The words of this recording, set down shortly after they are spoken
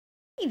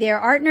Hey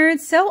there, art nerds.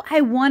 So I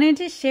wanted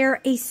to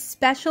share a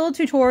special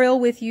tutorial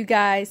with you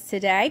guys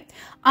today.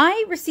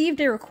 I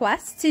received a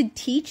request to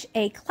teach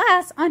a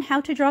class on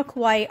how to draw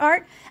kawaii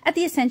art at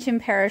the Ascension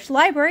Parish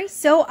Library,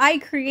 so I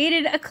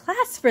created a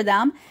class for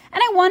them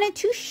and I wanted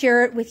to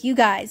share it with you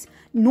guys.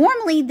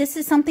 Normally, this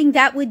is something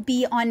that would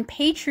be on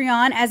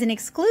Patreon as an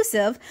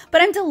exclusive,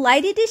 but I'm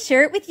delighted to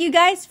share it with you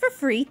guys for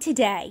free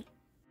today.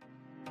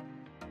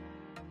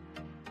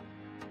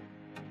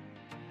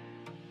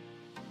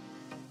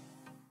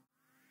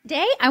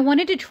 Today, I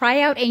wanted to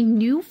try out a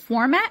new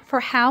format for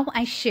how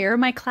I share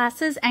my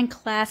classes and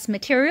class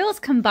materials,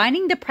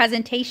 combining the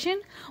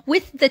presentation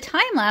with the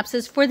time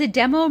lapses for the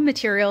demo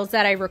materials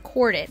that I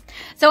recorded.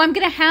 So I'm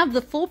going to have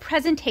the full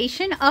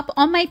presentation up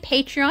on my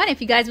Patreon if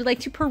you guys would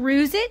like to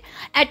peruse it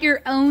at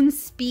your own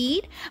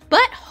speed.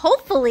 But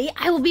hopefully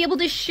I will be able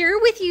to share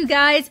with you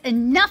guys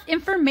enough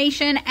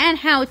information and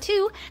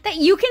how-to that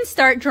you can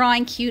start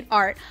drawing cute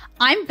art.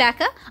 I'm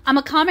Becca. I'm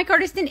a comic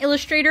artist and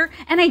illustrator,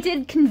 and I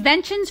did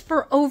conventions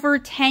for over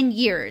 10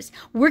 years.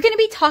 We're going to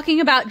be talking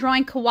about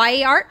drawing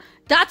kawaii art,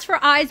 dots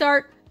for eyes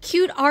art,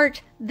 cute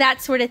art,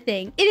 that sort of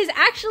thing. It is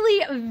actually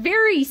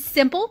very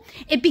simple.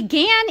 It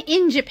began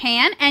in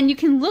Japan, and you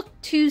can look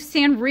to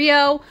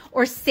Sanrio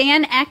or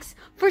SanX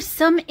for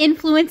some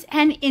influence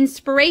and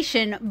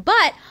inspiration.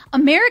 But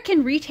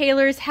American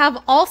retailers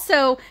have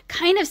also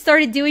kind of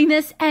started doing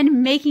this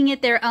and making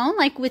it their own,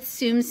 like with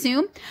Tsum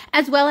Tsum,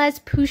 as well as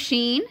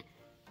Pusheen,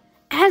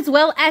 as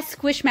well as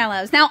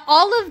Squishmallows. Now,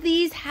 all of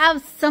these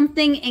have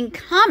something in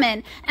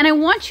common, and I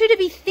want you to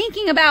be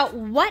thinking about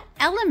what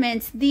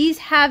elements these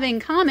have in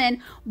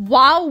common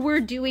while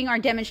we're doing our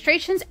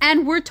demonstrations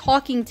and we're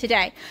talking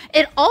today.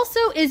 It also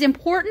is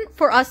important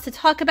for us to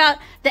talk about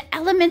the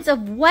elements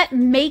of what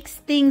makes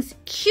things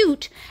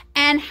cute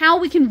and how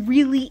we can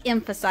really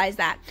emphasize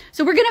that.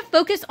 So we're going to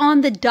focus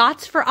on the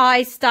dots for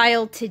eyes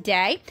style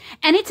today,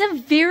 and it's a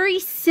very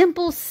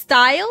simple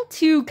style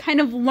to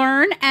kind of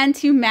learn and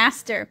to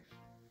master.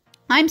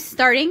 I'm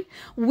starting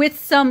with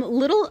some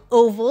little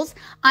ovals.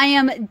 I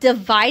am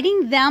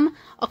dividing them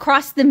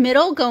across the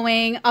middle,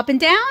 going up and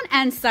down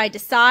and side to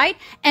side.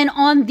 And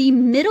on the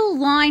middle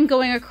line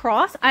going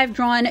across, I've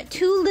drawn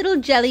two little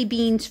jelly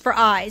beans for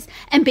eyes.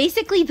 And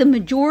basically the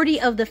majority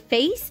of the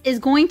face is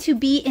going to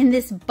be in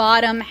this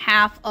bottom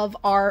half of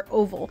our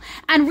oval.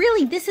 And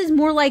really, this is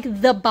more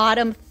like the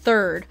bottom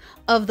third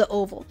of the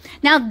oval.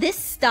 Now, this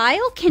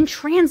style can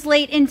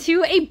translate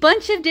into a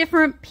bunch of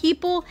different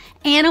people,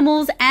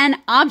 animals, and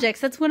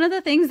objects. That's one of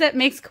the things that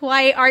makes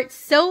kawaii art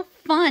so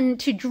fun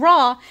to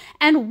draw,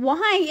 and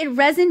why it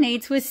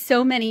resonates with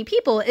so many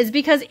people is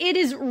because it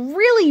is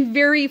really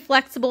very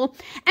flexible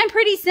and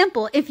pretty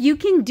simple. If you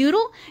can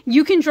doodle,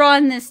 you can draw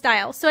in this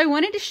style. So I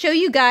wanted to show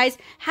you guys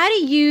how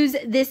to use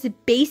this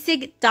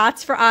basic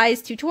dots for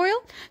eyes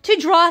tutorial to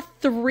draw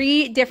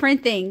three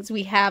different things.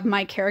 We have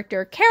my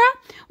character Kara,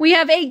 we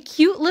have a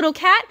cute little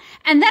cat,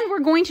 and then we're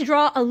going to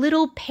draw a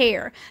little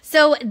pear.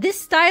 So this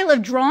style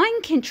of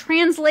drawing can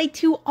translate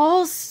to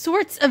all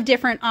sorts of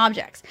different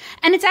objects,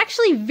 and it's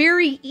actually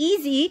very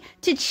easy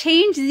to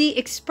change the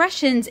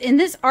expressions in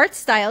this art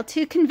style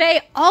to convey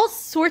all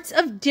sorts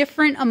of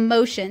different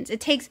emotions. It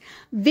takes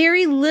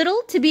very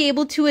little to be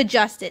able to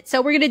adjust it.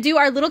 So we're going to do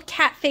our little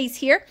cat face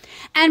here,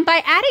 and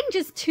by adding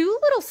just two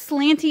little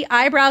slanty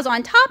eyebrows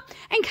on top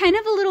and kind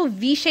of a little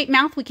V-shaped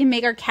mouth, we can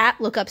make our cat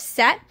look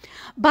upset.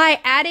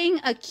 By adding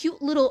a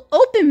cute little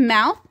open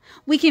mouth,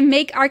 we can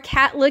make our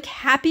cat look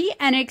happy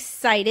and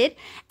excited.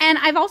 And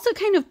I've also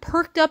kind of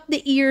perked up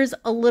the ears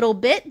a little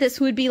bit. This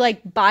would be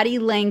like body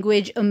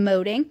language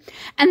emoting.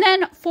 And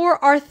then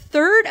for our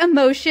third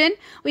emotion,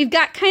 we've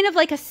got kind of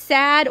like a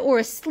sad or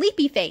a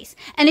sleepy face.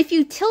 And if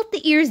you tilt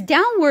the ears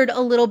downward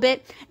a little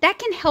bit, that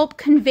can help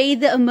convey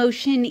the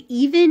emotion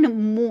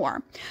even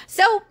more.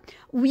 So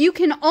you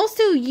can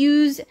also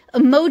use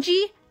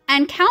emoji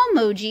and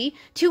cowmoji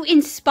to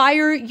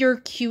inspire your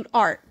cute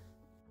art.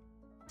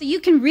 So you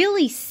can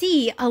really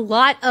see a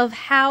lot of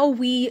how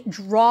we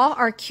draw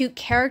our cute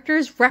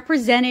characters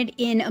represented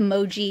in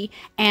emoji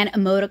and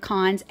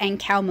emoticons and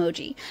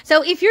cowmoji.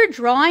 So if you're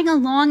drawing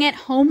along at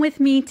home with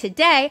me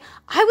today,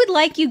 I would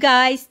like you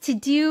guys to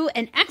do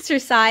an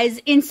exercise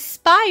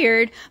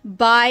inspired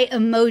by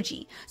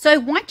emoji. So I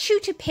want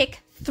you to pick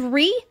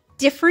three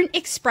different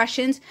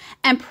expressions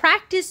and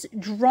practice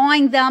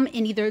drawing them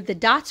in either the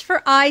dots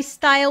for eyes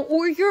style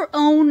or your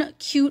own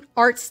cute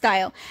art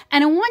style.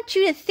 And I want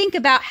you to think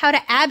about how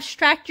to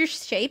abstract your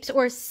shapes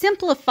or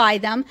simplify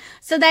them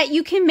so that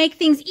you can make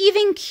things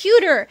even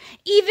cuter,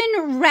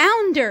 even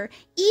rounder,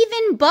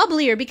 even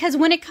bubblier, because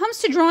when it comes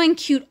to drawing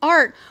cute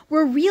art,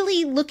 we're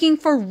really looking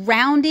for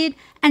rounded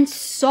and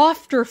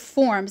softer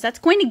forms. That's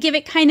going to give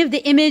it kind of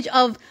the image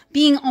of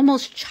being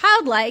almost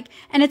childlike,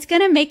 and it's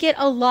going to make it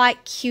a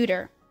lot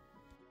cuter.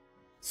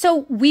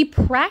 So we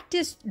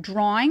practiced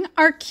drawing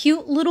our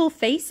cute little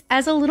face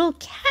as a little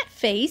cat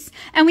face,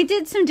 and we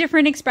did some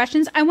different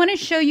expressions. I want to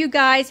show you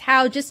guys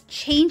how just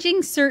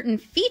changing certain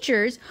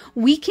features,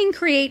 we can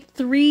create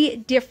 3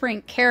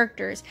 different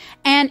characters.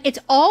 And it's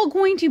all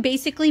going to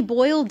basically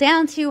boil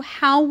down to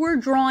how we're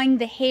drawing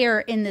the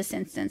hair in this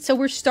instance. So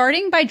we're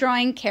starting by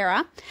drawing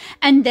Kara,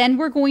 and then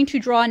we're going to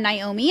draw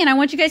Naomi. And I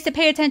want you guys to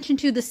pay attention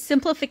to the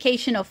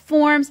simplification of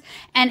forms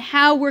and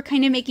how we're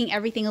kind of making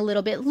everything a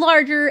little bit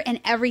larger and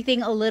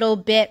everything a little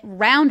bit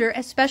rounder,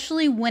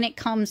 especially when it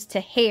comes to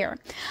hair.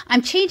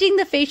 I'm changing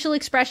the facial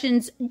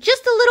expressions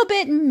just a little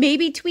bit,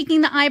 maybe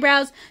tweaking the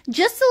eyebrows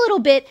just a little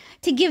bit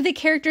to give the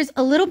characters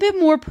a little bit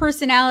more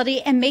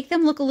personality and make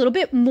them look a little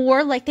bit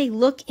more like they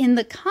look in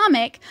the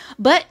comic,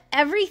 but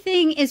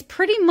everything is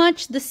pretty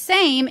much the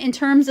same in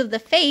terms of the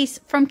face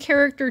from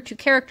character to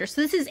character.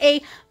 So this is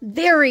a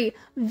very,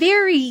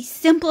 very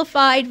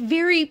simplified,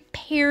 very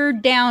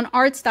pared down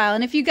art style.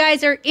 And if you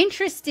guys are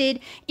interested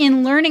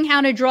in learning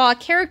how to draw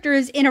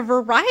characters in a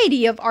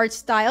variety of art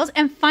styles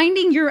and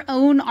finding your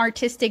own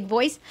artistic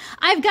voice,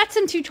 I've got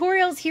some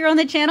tutorials here on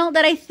the channel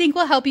that I think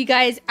will help you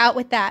guys out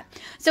with that.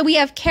 So we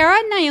have Kara,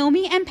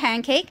 Naomi, and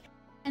Pancake.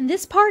 And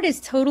this part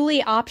is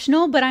totally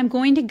optional, but I'm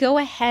going to go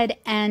ahead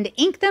and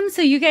ink them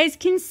so you guys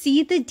can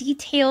see the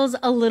details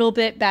a little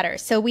bit better.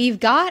 So we've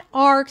got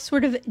our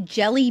sort of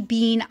jelly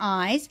bean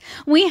eyes.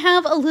 We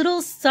have a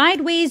little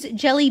sideways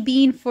jelly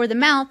bean for the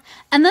mouth,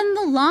 and then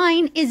the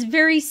line is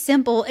very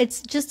simple.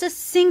 It's just a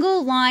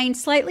single line,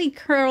 slightly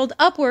curled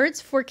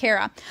upwards for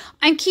Kara.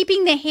 I'm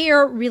keeping the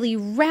hair really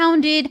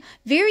rounded,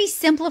 very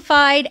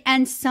simplified,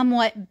 and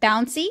somewhat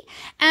bouncy.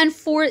 And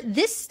for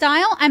this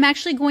style, I'm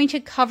actually going to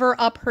cover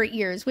up her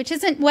ears, which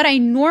isn't what I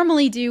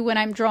normally do when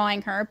I'm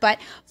drawing her, but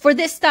for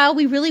this style,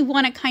 we really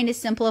want to kind of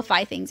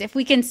simplify things. If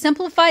we can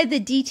simplify the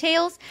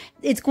details,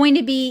 it's going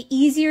to be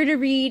easier to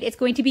read, it's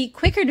going to be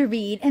quicker to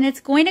read, and it's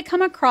going to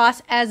come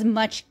across as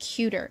much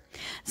cuter.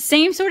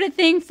 Same sort of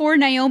thing for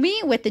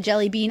Naomi with the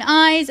jelly bean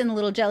eyes and the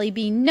little jelly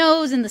bean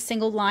nose and the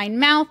single line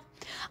mouth.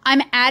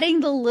 I'm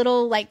adding the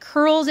little like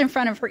curls in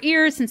front of her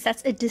ears since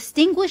that's a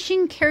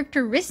distinguishing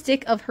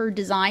characteristic of her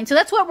design. So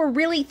that's what we're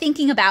really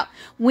thinking about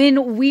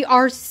when we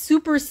are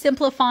super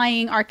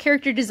simplifying our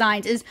character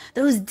designs, is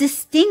those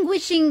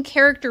distinguishing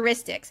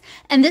characteristics.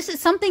 And this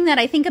is something that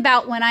I think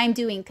about when I'm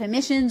doing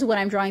commissions, when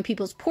I'm drawing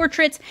people's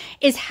portraits,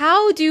 is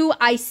how do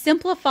I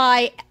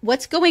simplify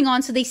what's going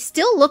on so they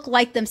still look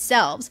like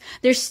themselves.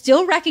 They're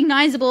still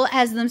recognizable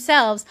as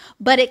themselves,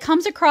 but it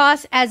comes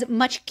across as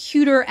much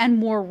cuter and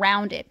more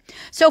rounded.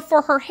 So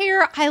for her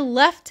hair, I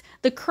left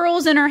the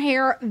curls in her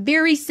hair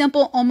very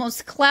simple,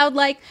 almost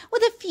cloud-like,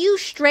 with a few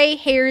stray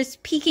hairs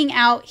peeking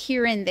out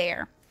here and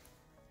there.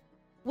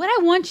 What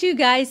I want you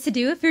guys to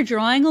do if you're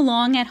drawing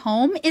along at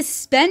home is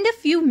spend a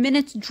few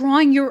minutes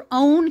drawing your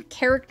own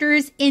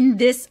characters in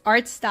this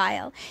art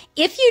style.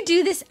 If you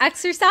do this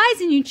exercise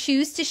and you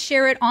choose to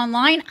share it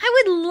online,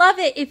 I would love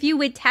it if you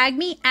would tag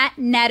me at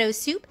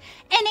Nattosoup,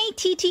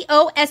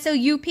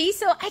 Nattosoup,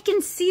 so I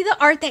can see the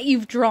art that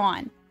you've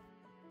drawn.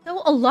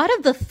 So a lot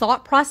of the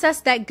thought process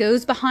that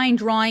goes behind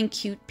drawing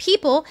cute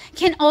people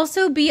can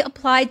also be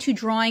applied to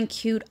drawing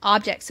cute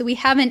objects. So we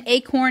have an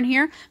acorn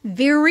here,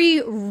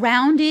 very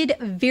rounded,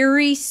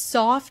 very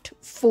soft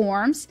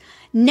forms.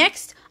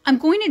 Next, I'm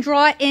going to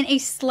draw it in a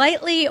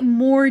slightly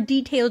more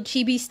detailed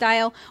chibi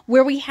style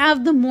where we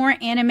have the more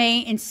anime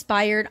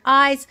inspired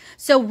eyes.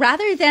 So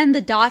rather than the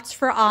dots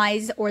for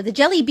eyes or the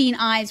jelly bean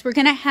eyes, we're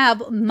going to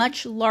have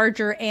much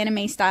larger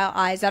anime style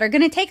eyes that are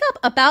going to take up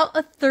about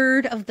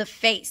 1/3 of the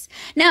face.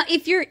 Now,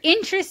 if you're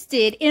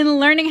interested in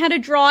learning how to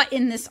draw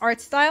in this art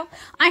style,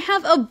 I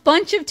have a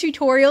bunch of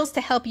tutorials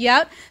to help you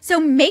out. So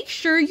make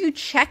sure you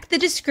check the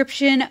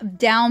description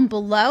down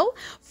below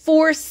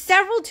for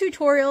several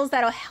tutorials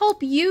that'll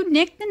help you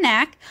nick the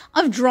knack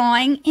of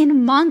drawing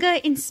in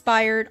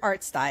manga-inspired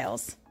art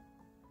styles.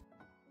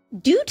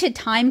 Due to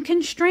time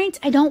constraints,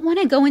 I don't want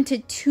to go into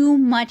too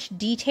much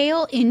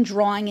detail in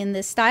drawing in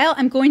this style.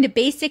 I'm going to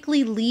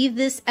basically leave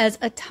this as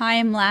a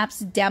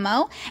time-lapse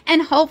demo,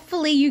 and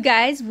hopefully you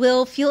guys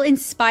will feel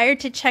inspired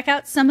to check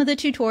out some of the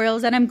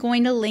tutorials that I'm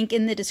going to link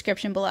in the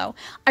description below.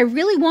 I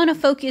really want to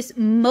focus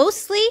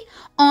mostly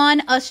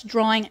on us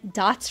drawing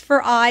dots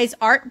for eyes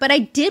art, but I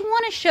did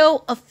want to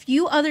show a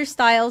few other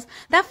styles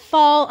that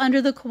fall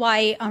under the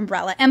Kawaii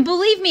umbrella. And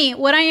believe me,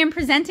 what I am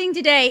presenting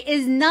today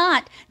is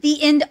not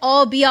the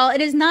end-all be-all. It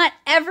is not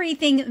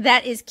everything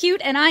that is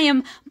cute, and I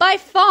am by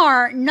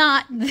far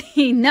not the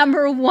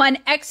 #1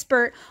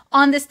 expert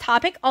on this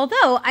topic,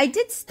 although I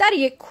did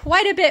study it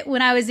quite a bit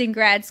when I was in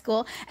grad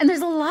school, and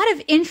there's a lot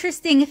of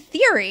interesting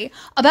theory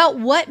about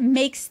what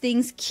makes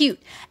things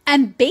cute.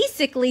 And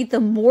basically,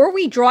 the more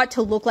we draw it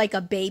to look like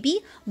a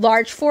baby,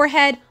 large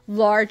forehead,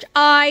 large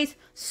eyes,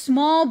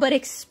 small but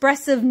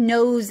expressive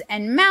nose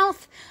and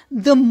mouth,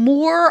 the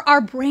more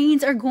our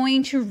brains are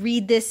going to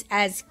read this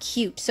as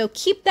cute. So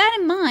keep that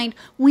in mind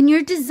when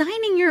you're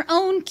designing your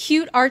own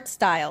cute art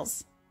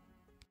styles.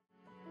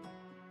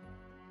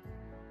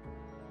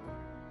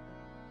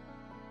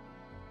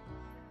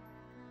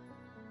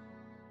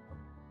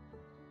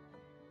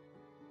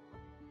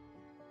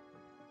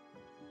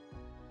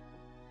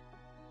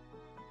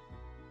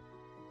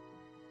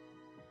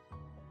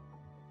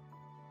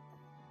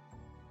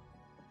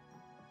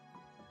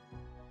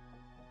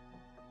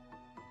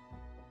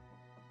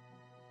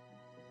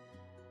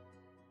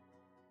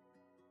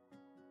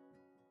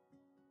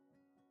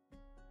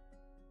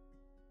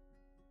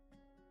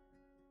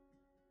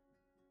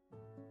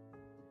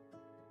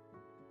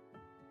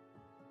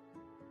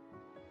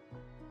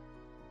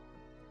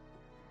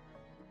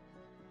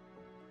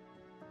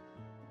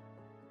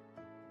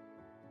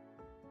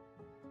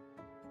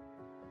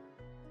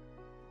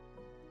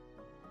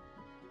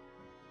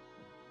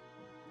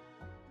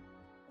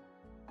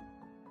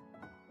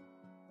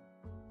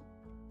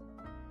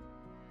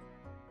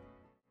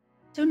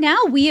 So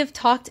now we have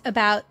talked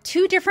about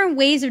two different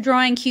ways of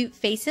drawing cute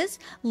faces.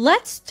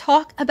 Let's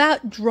talk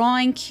about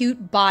drawing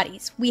cute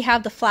bodies. We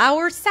have the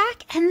flour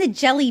sack and the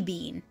jelly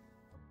bean.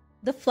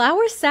 The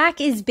flour sack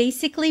is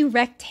basically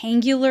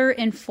rectangular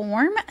in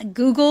form.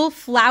 Google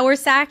flour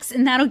sacks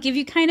and that'll give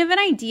you kind of an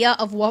idea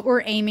of what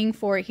we're aiming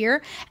for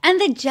here. And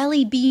the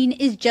jelly bean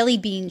is jelly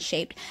bean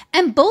shaped.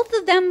 And both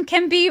of them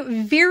can be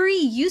very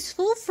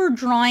useful for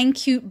drawing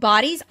cute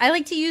bodies. I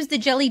like to use the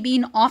jelly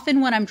bean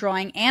often when I'm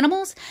drawing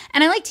animals.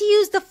 And I like to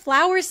use the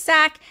flour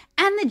sack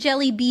and the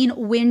jelly bean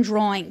when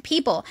drawing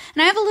people.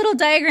 And I have a little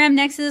diagram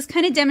next to this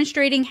kind of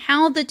demonstrating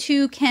how the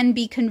two can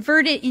be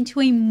converted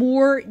into a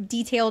more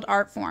detailed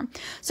art form.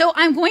 So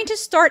I'm going to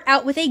start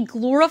out with a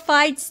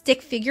glorified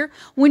stick figure.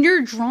 When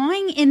you're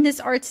drawing in this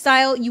art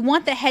style, you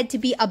want the head to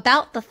be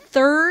about a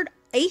third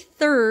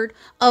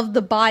of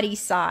the body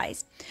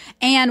size.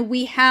 And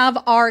we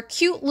have our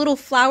cute little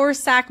flour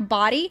sack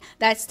body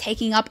that's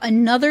taking up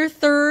another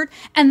third.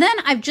 And then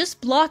I've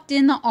just blocked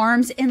in the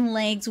arms and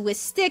legs with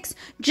sticks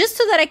just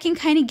so that I can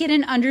kind of get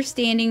an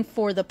understanding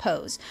for the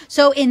pose.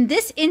 So in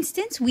this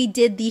instance, we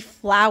did the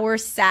flour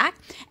sack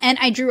and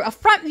I drew a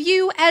front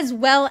view as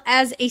well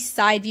as a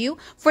side view.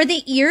 For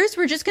the ears,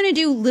 we're just going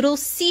to do little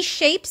C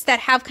shapes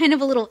that have kind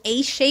of a little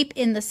A shape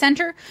in the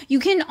center. You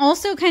can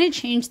also kind of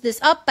change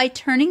this up by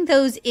turning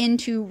those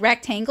into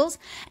rectangles.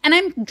 And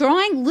I'm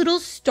drawing little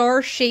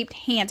star-shaped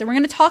hands. And we're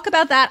going to talk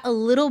about that a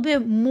little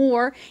bit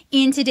more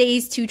in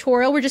today's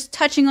tutorial. We're just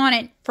touching on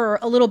it for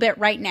a little bit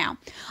right now.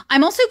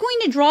 I'm also going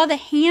to draw the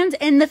hands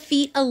and the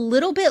feet a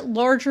little bit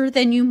larger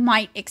than you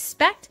might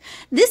expect.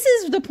 This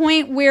is the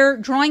point where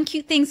drawing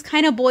cute things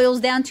kind of boils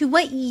down to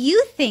what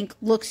you think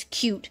looks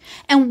cute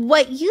and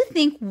what you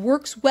think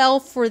works well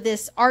for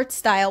this art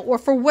style or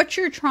for what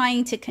you're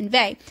trying to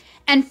convey.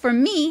 And for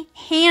me,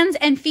 hands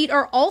and feet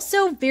are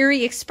also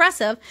very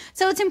expressive,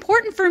 so it's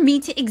important for me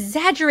to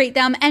exaggerate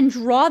them and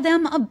draw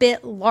them a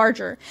bit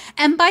larger.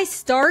 And by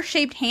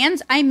star-shaped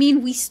hands, I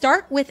mean we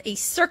start with a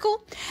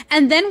circle,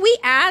 and then we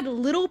add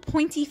little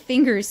pointy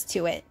fingers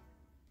to it.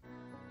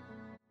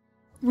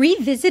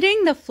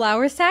 Revisiting the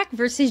flour sack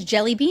versus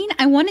jelly bean,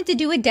 I wanted to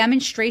do a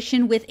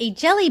demonstration with a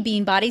jelly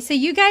bean body so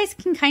you guys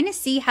can kind of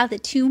see how the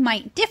two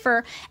might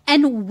differ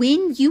and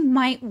when you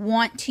might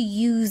want to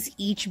use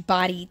each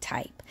body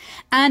type.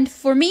 And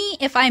for me,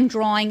 if I'm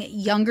drawing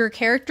younger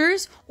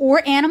characters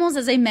or animals,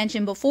 as I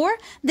mentioned before,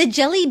 the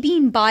jelly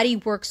bean body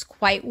works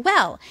quite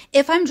well.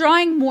 If I'm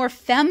drawing more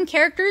femme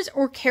characters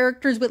or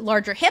characters with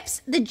larger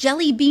hips, the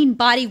jelly bean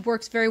body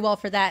works very well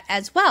for that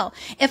as well.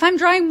 If I'm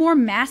drawing more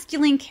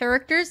masculine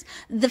characters,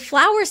 the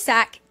flour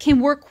sack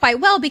can work quite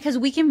well because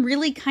we can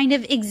really kind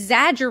of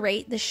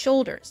exaggerate the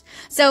shoulders.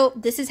 So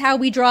this is how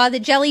we draw the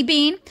jelly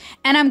bean,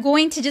 and I'm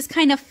going to just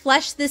kind of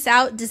flesh this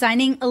out,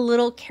 designing a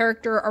little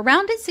character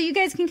around it so you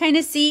guys can kind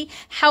of see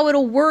how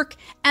it'll work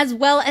as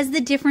well as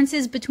the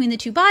differences between the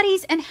two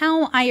bodies and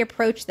how I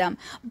approach them.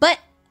 But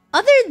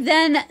other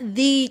than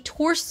the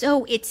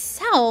torso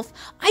itself,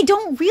 I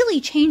don't really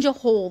change a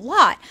whole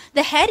lot.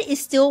 The head is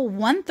still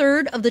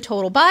 1/3 of the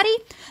total body.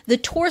 The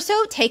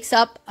torso takes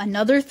up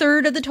another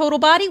third of the total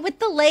body, with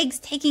the legs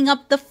taking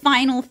up the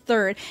final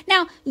third.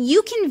 Now,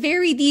 you can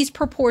vary these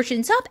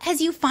proportions up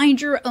as you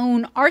find your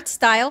own art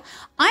style.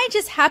 I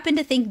just happen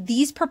to think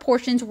these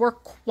proportions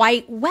work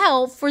quite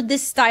well for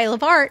this style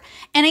of art,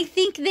 and I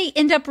think they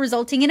end up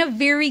resulting in a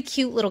very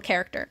cute little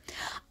character.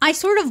 I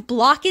sort of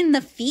block in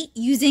the feet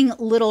using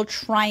little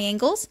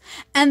triangles,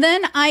 and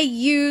then I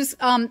use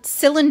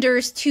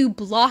cylinders to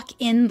block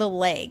in the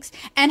legs.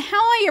 And how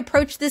I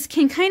approach this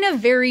can kind of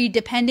vary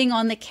depending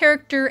on the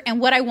character and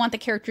what I want the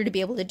character to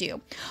be able to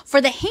do. For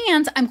the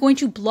hands, I'm going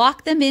to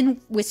block them in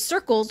with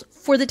circles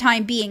for the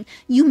time being.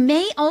 You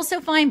may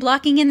also find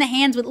blocking in the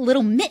hands with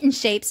little mitten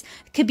shapes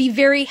could be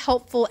very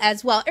helpful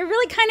as well. It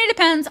really kind of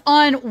depends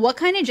on what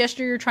kind of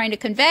gesture you're trying to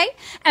convey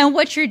and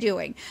what you're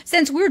doing.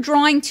 Since we're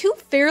drawing two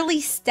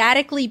fairly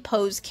statically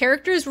posed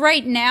characters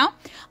right now,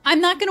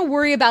 I'm not going to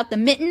worry about the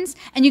mittens,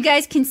 and you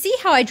guys can see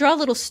how I draw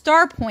little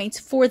star points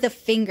for the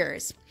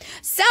fingers.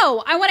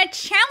 So I want to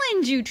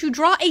challenge you to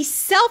draw a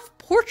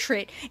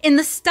self-portrait in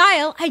the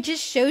style I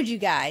just showed you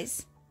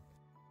guys.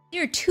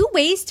 There are two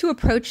ways to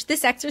approach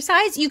this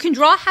exercise. You can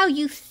draw how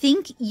you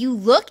think you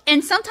look,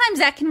 and sometimes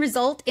that can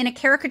result in a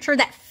caricature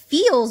that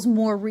feels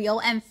more real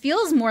and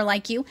feels more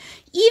like you,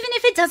 even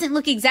if it doesn't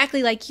look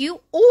exactly like you.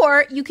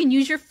 Or you can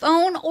use your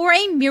phone or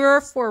a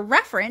mirror for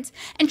reference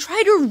and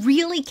try to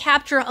really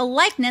capture a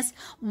likeness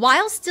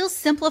while still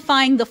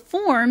simplifying the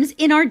forms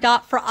in our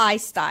dot for eye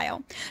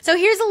style. So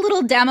here's a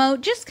little demo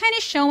just kind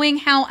of showing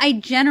how I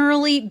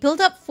generally build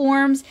up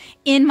forms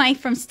in my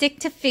from stick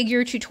to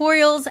figure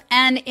tutorials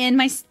and in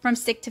my from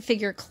stick to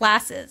figure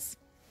classes.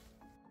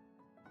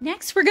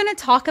 Next, we're going to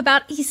talk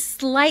about a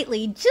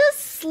just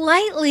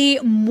slightly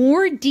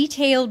more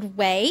detailed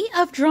way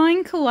of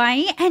drawing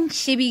kawaii and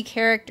chibi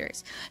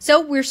characters.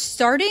 So we're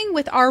starting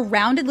with our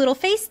rounded little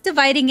face,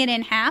 dividing it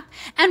in half.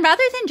 And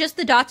rather than just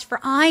the dots for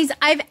eyes,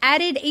 I've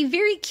added a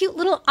very cute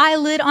little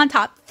eyelid on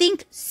top.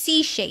 Think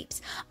C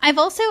shapes. I've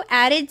also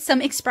added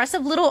some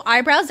expressive little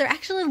eyebrows. They're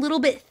actually a little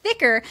bit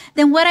thicker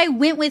than what I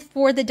went with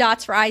for the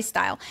dots for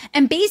Artstyle.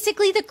 And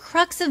basically the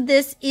crux of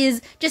this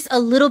is just a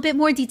little bit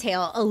more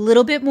detail, a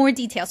little bit more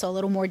detail. So a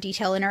little more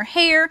detail in her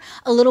hair,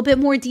 a little bit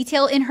more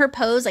detail in her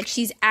pose, like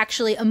she's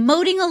actually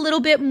emoting a little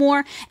bit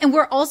more. And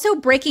we're also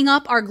breaking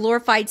up our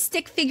glorified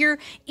stick figure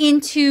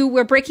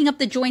we're breaking up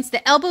the joints,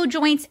 the elbow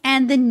joints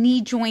and the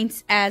knee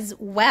joints as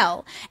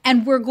well.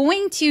 And we're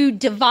going to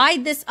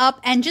divide this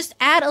up and just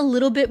add a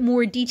little bit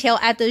more detail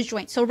at those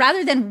joints. So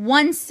rather than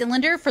one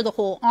cylinder for the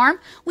whole arm,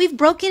 we've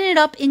broken it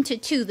up into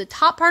two, the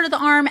top part of the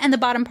arm and the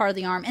bottom part of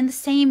the arm. And the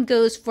same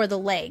goes for the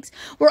legs.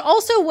 We're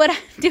also what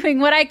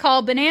I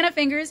call banana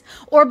fingers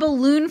or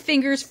balloon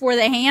fingers for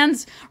the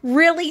hands.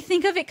 Really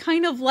think of it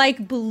kind of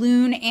like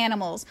balloon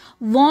animals.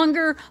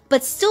 Longer,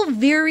 but still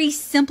very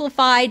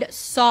simplified,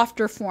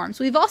 softer forms.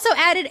 We've also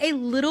added a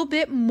little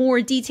bit more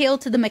detail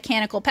to the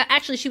mechanical pen.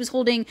 Actually, she was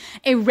holding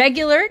a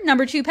regular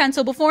number 2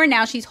 pencil before.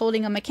 Now she's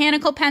holding a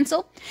mechanical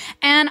pencil.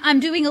 And I'm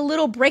doing a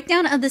little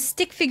breakdown of the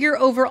stick figure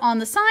over on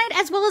the side,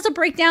 as well as a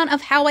breakdown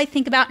of how I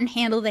think about and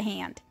handle the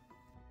hand.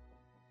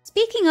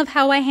 Speaking of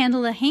how I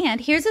handle a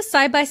hand, here's a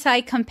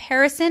side-by-side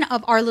comparison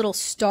of our little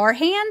star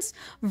hands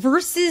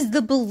versus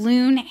the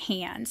balloon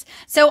hands.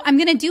 So I'm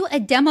going to do a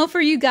demo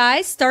for you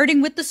guys,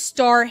 starting with the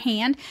star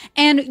hand.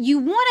 And you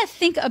want to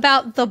think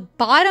about the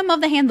bottom of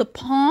the hand, the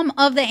palm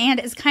of the hand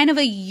as kind of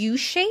a U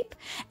shape.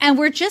 And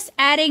we're just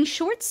adding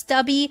short,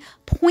 stubby,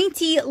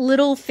 pointy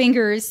little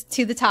fingers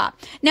to the top.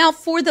 Now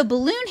for the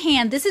balloon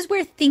hand, this is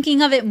where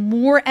thinking of it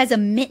more as a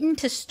mitten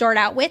to start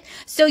out with.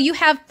 So you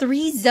have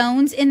 3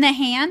 zones in the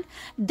hand.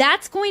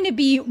 That's going to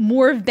be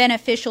more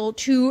beneficial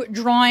to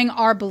drawing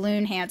our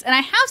balloon hands. And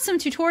I have some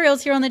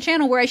tutorials here on the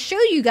channel where I show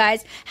you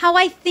guys how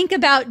I think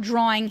about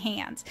drawing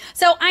hands.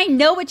 So I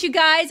know what you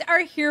guys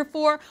are here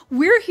for.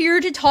 We're here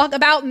to talk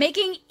about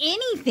making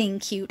anything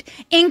cute,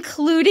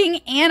 including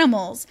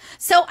animals.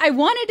 So I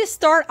wanted to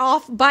start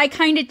off by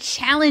kind of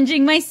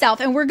challenging myself,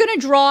 and we're going to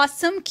draw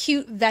some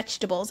cute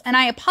vegetables. And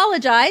I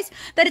apologize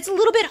that it's a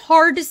little bit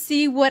hard to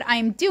see what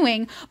I'm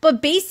doing,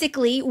 but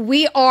basically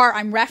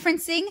I'm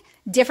referencing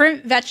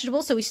different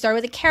vegetables. So we start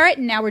with a carrot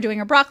and now we're doing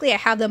a broccoli. I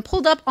have them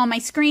pulled up on my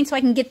screen so I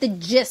can get the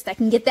gist. I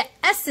can get the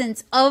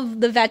essence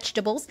of the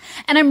vegetables.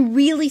 And I'm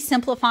really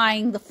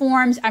simplifying the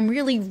forms. I'm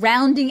really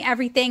rounding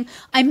everything.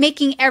 I'm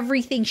making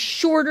everything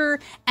shorter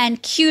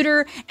and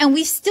cuter. And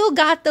we still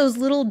got those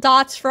little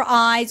dots for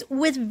eyes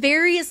with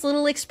various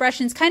little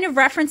expressions, kind of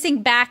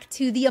referencing back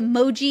to the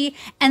emoji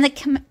and the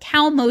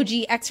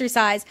cowmoji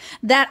exercise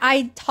that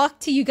I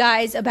talked to you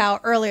guys about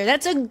earlier.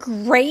 That's a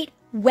great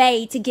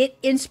way to get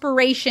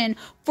inspiration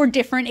for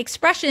different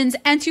expressions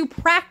and to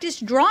practice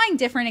drawing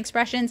different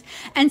expressions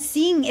and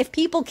seeing if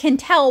people can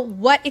tell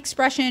what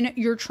expression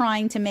you're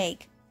trying to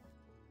make.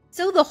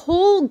 So the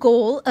whole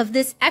goal of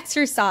this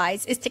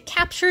exercise is to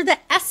capture the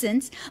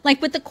essence. Like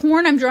with the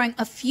corn, I'm drawing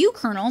a few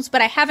kernels,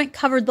 but I haven't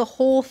covered the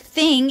whole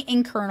thing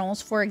in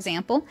kernels, for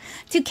example,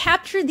 to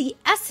capture the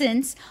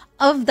essence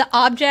of the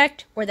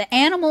object or the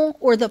animal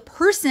or the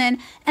person,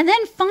 and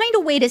then find a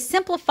way to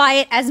simplify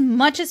it as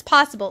much as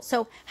possible.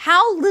 So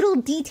how little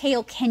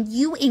detail can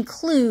you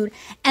include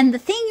and the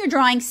thing you're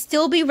drawing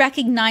still be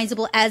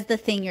recognizable as the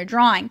thing you're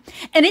drawing?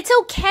 And it's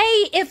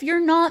okay if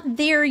you're not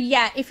there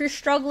yet, if you're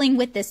struggling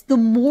with this. The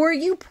more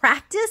you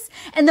practice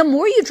and the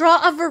more you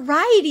draw a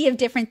variety of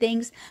different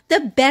things, the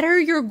better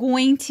you're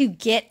going to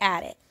get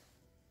at it.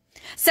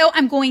 So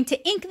I'm going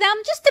to ink them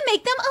just to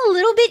make them a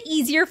little bit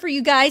easier for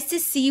you guys to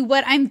see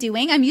what I'm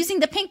doing. I'm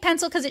using the pink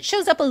pencil because it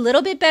shows up a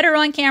little bit better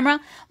on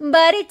camera,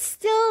 but it's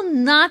still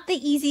not the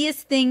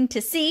easiest thing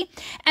to see.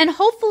 And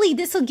hopefully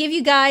this will give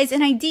you guys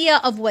an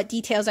idea of what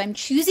details I'm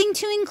choosing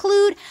to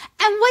include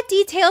and what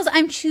details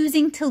I'm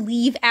choosing to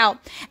leave out.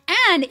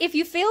 And if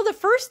you fail the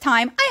first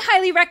time, I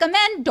highly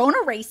recommend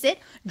don't erase it.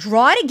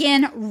 Draw it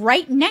again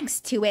right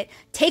next to it.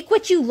 Take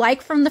what you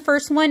like from the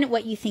first one,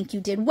 what you think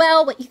you did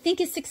well, what you think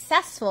is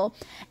successful,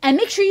 and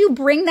make sure you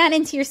bring that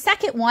into your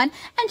second one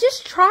and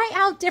just try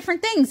out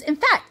different things. In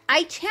fact,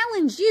 I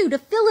challenge you to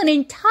fill an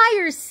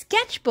entire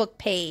sketchbook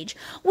page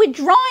with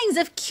drawings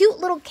of cute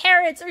little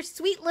carrots or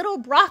sweet little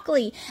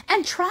broccoli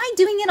and try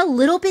doing it a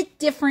little bit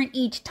different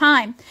each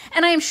time.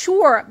 And I am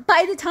sure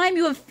by the time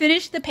you have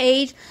finished the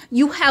page,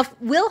 you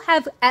will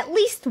have at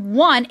least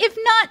one, if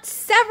not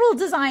several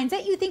designs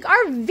that you think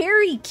are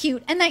very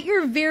cute and that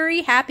you're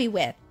very happy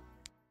with.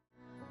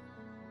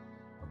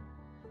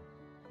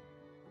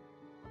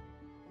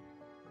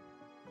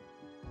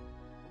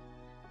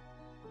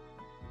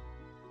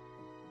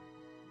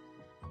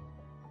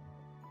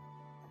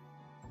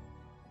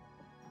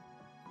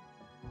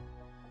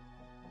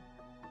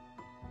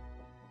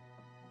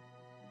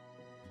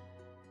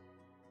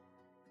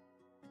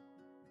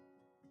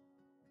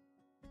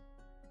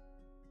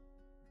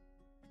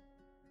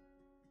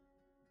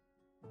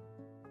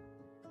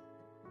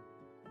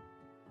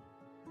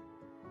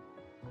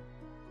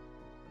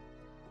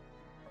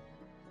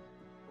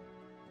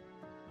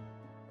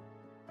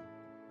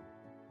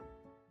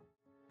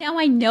 Now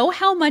I know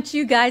how much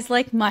you guys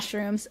like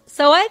mushrooms,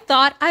 so I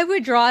thought I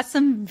would draw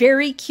some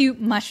very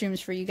cute mushrooms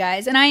for you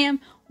guys. And I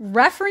am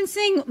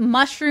referencing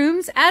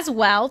mushrooms as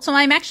well. So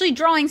I'm actually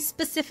drawing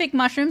specific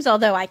mushrooms,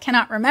 although I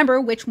cannot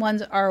remember which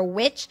ones are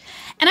which.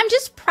 And I'm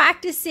just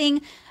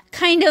practicing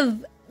kind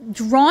of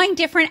drawing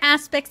different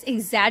aspects,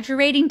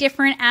 exaggerating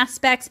different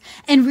aspects,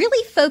 and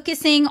really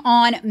focusing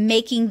on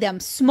making them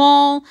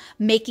small,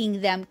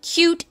 making them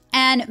cute,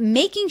 and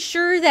making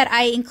sure that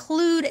I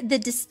include the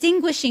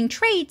distinguishing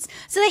traits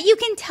so that you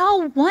can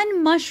tell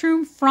one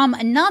mushroom from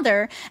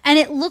another and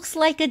it looks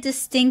like a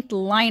distinct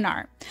line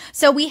art.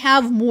 So we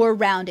have more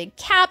rounded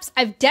caps.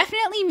 I've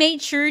definitely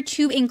made sure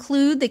to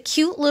include the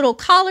cute little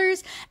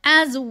collars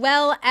as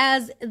well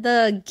as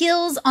the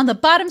gills on the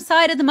bottom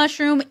side of the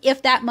mushroom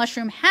if that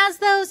mushroom has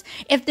those.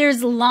 If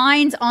there's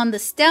lines on the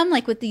stem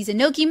like with these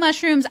enoki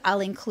mushrooms,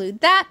 I'll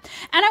include that.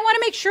 And I want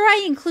to make sure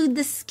I include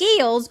the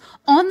scales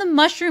on the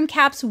mushroom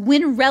caps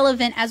when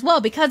relevant as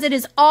well, because it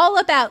is all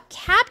about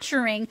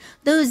capturing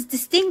those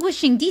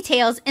distinguishing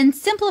details and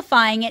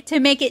simplifying it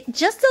to make it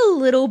just a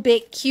little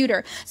bit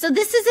cuter. So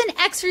this is an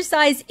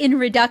exercise in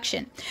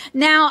reduction.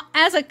 Now,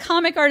 as a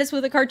comic artist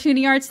with a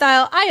cartoony art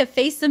style, I have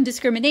faced some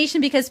discrimination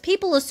because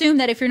people assume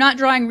that if you're not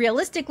drawing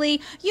realistically,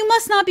 you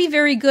must not be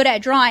very good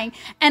at drawing.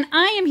 And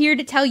I am here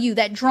to tell you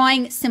that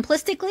drawing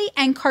simplistically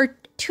and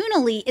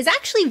cartoonily is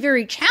actually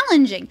very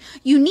challenging.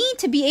 You need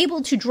to be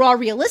able to draw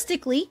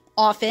realistically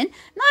often,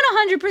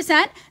 not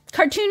 100%.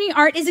 Cartoony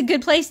art is a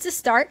good place to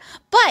start,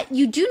 but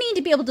you do need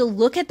to be able to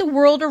look at the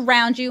world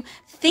around you,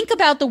 think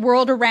about the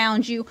world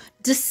around you,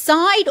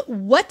 decide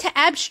what to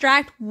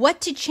abstract,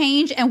 what to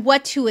change, and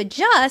what to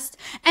adjust,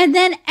 and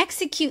then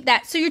execute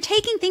that. So you're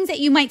taking things that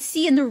you might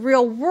see in the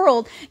real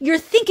world, you're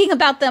thinking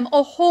about them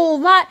a whole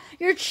lot,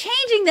 you're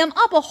changing them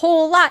up a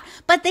whole lot,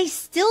 but they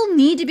still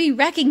need to be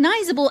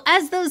recognizable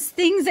as those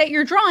things that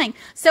you're drawing.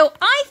 So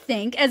I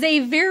think, as a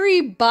very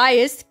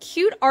biased,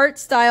 cute art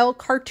style,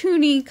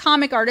 cartoony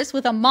comic artist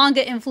with a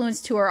manga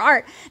influence to her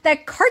art,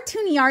 that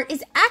cartoony art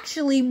is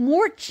actually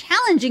more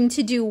challenging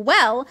to do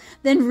well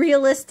than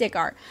realistic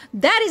art.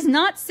 That is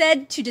not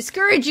said to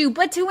discourage you,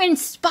 but to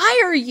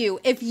inspire you.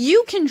 If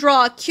you can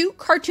draw cute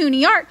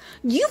cartoony art,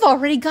 you've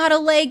already got a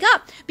leg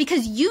up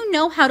because you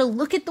know how to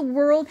look at the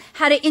world,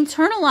 how to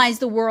internalize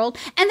the world,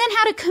 and then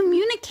how to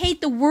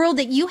communicate the world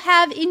that you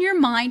have in your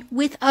mind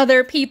with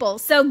other people.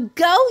 So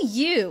go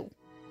you!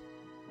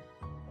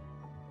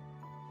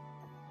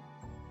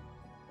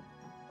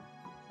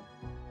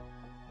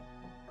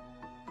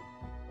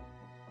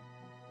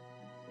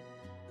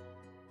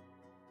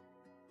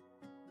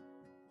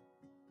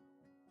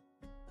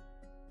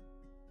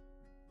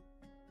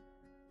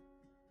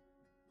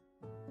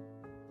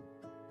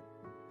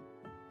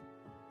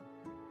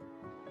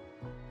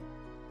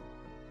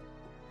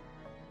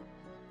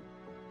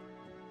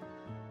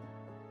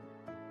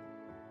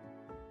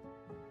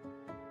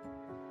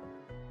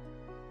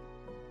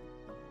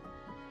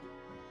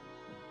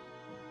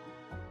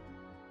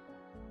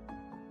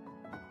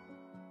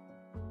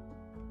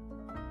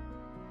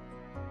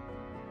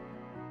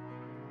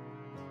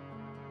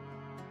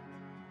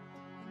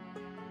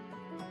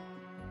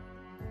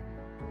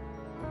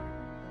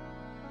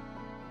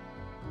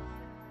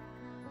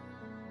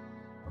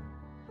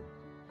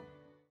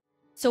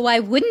 So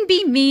I wouldn't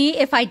be me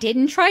if I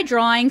didn't try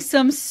drawing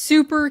some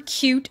super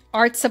cute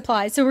art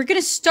supplies. So we're going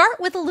to start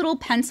with a little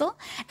pencil,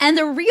 and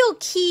the real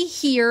key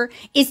here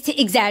is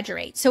to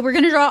exaggerate. So we're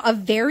going to draw a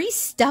very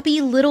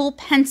stubby little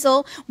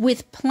pencil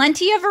with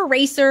plenty of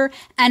eraser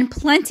and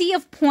plenty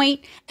of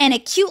point and a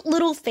cute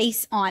little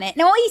face on it.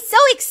 Now he's so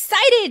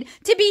excited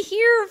to be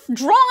here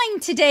drawing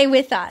today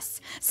with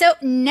us. So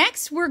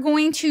next we're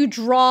going to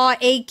draw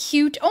a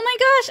cute, oh my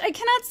gosh, I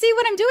cannot see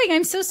what I'm doing.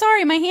 I'm so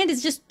sorry. My hand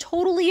is just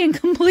totally and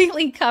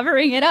completely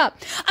covering it up.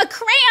 A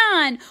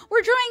crayon!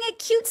 We're drawing a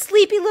cute,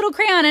 sleepy little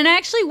crayon, and I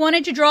actually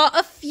wanted to draw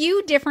a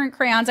few different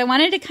crayons. I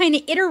wanted to kind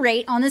of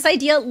iterate on this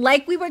idea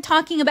like we were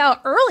talking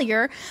about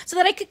earlier so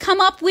that I could come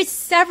up with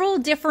several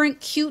different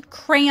cute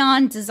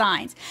crayon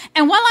designs.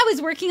 And while I was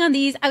working on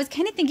these, I was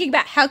kind of thinking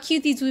about how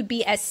cute these would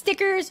be as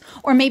stickers,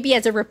 or maybe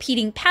as a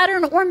repeating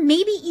pattern, or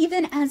maybe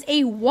even as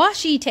a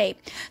washi tape.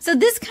 So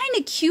this kind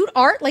of cute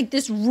art, like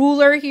this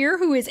ruler here,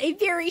 who is a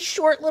very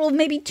short little,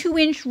 maybe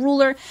 2-inch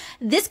ruler,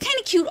 this kind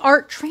of cute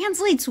art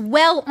translates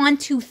well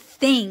onto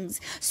things.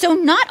 So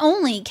not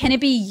only can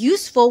it be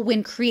useful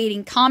when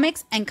creating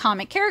comics and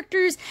comic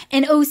characters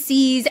and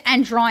OCs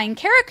and drawing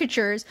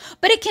caricatures,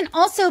 but it can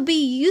also be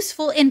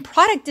useful in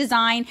product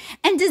design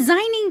and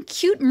designing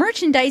cute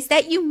merchandise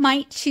that you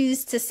might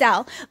choose to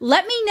sell.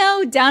 Let me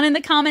know down in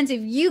the comments if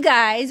you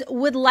guys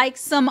would like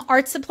some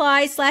art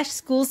supply /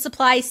 school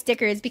supply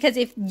stickers, because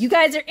if you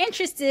guys are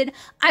interested,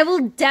 I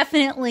will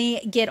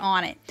definitely get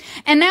on it.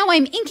 And now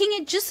I'm inking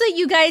it just so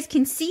you guys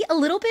can see a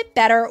little bit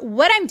better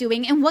what I'm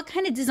doing and what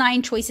kind of design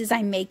choices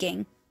I'm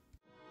making.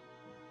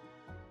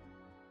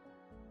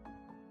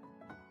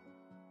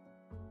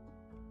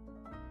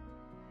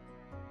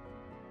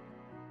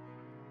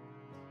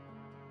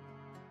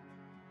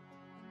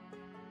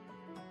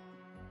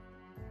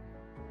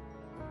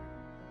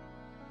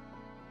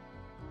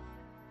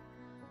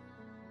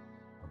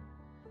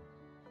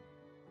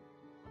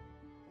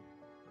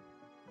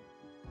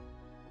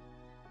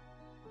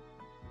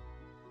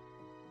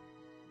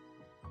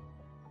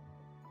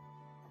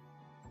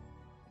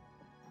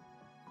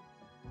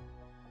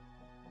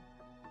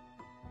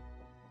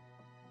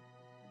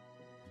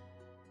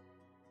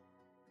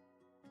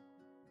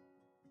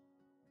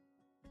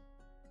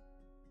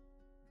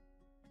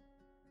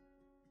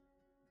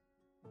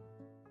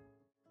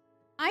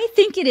 I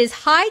think it is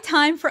high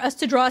time for us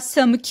to draw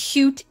some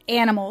cute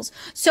animals.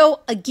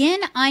 So again,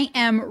 I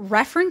am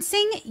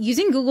referencing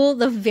using Google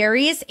the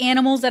various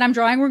animals that I'm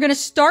drawing. We're going to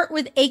start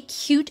with a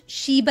cute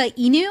Shiba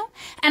Inu,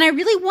 and I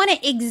really want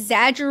to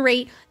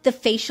exaggerate the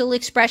facial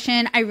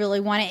expression. I really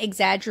want to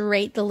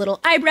exaggerate the little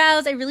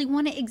eyebrows. I really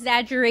want to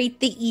exaggerate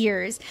the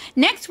ears.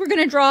 Next, we're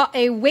going to draw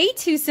a way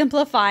too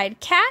simplified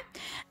cat,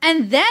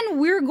 and then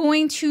we're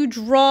going to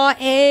draw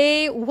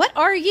a,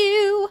 a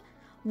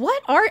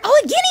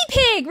guinea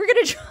pig. We're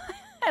going to draw,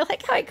 I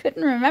like how I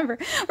couldn't remember.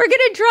 We're going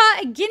to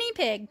draw a guinea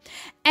pig.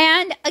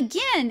 And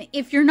again,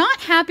 if you're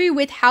not happy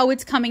with how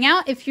it's coming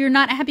out, if you're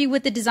not happy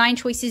with the design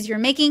choices you're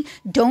making,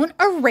 don't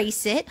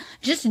erase it.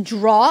 Just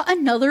draw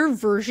another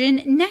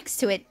version next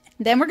to it.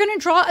 Then we're going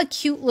to draw a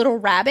cute little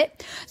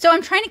rabbit. So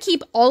I'm trying to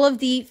keep all of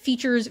the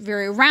features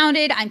very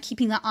rounded. I'm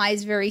keeping the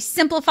eyes very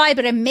simplified,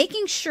 but I'm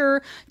making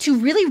sure to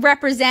really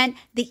represent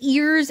the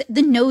ears,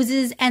 the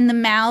noses, and the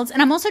mouths.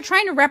 And I'm also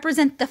trying to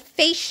represent the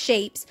face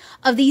shapes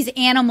of these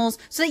animals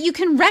so that you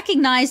can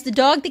recognize the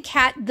dog, the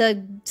cat,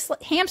 the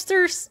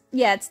hamsters.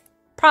 Yeah, it's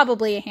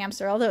probably a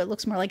hamster, although it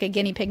looks more like a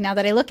guinea pig now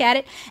that I look at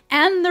it,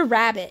 and the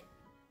rabbit.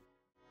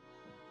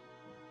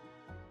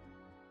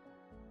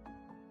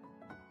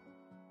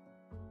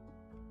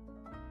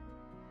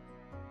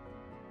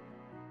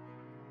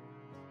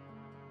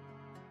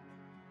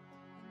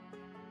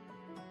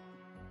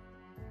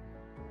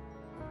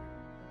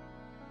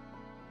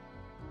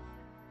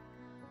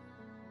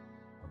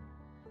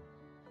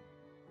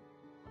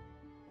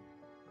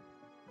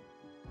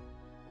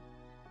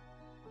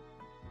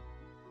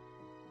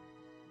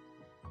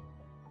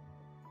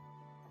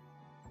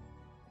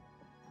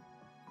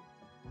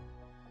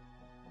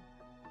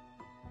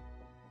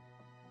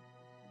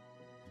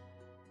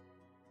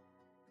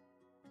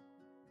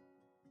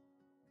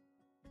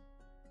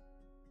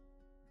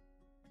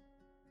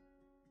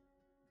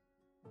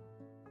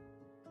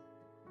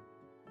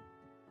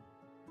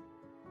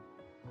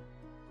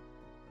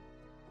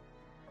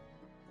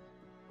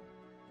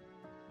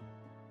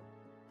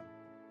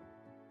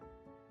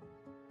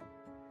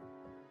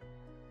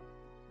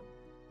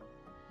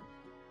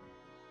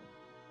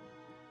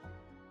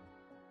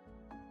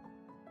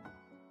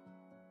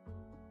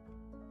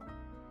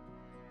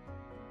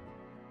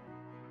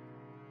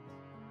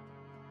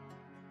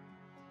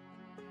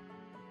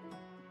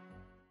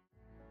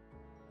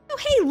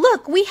 Hey,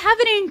 look, we have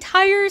an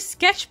entire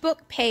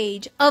sketchbook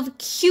page of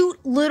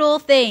cute little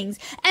things.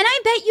 And I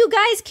bet you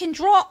guys can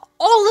draw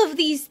all of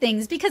these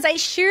things because I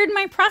shared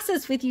my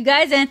process with you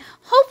guys and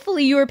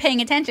hopefully you were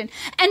paying attention.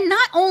 And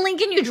not only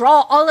can you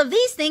draw all of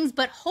these things,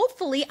 but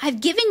hopefully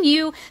I've given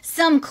you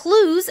some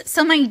clues,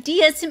 some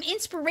ideas, some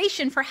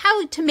inspiration for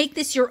how to make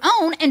this your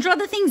own and draw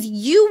the things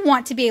you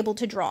want to be able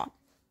to draw.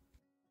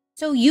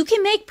 So you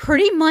can make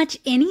pretty much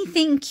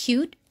anything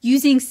cute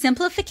using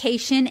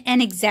simplification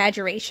and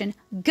exaggeration.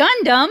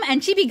 Gundam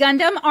and Chibi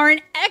Gundam are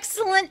an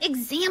excellent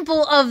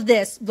example of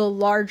this. The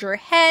larger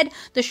head,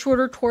 the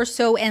shorter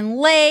torso and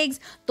legs,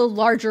 the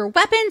larger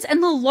weapons,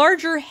 and the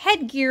larger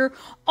headgear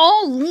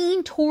all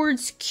lean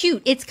towards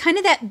cute. It's kind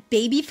of that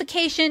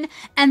babyfication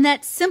and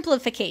that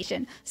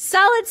simplification.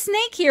 Solid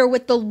Snake here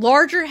with the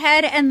larger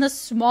head and the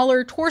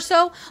smaller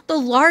torso, the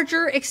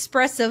larger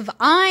expressive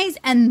eyes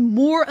and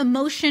more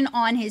emotion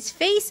on his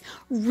face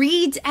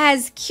reads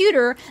as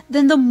cuter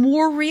than the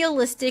more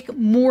realistic,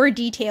 more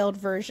detailed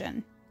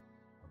version.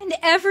 And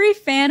every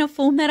fan of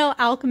Full Metal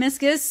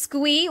Alchemist gets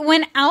squee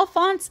when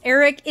Alphonse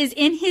Eric is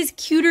in his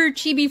cuter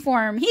chibi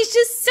form. He's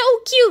just so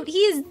cute. He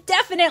is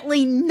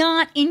definitely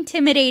not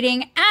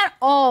intimidating at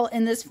all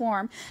in this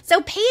form.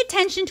 So pay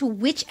attention to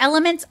which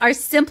elements are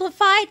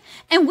simplified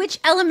and which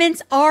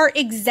elements are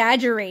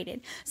exaggerated.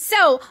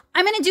 So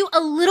I'm going to do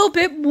a little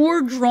bit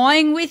more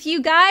drawing with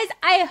you guys.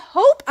 I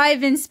hope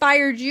I've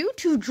inspired you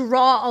to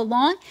draw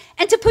along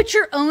and to put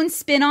your own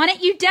spin on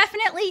it. You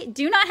definitely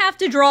do not have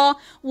to draw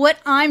what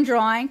I'm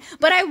drawing,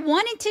 but I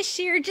wanted to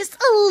share just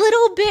a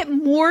little bit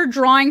more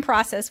drawing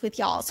process with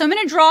y'all. So I'm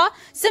going to draw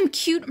some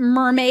cute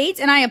mermaids,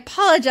 and I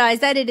apologize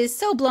that it is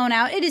so blown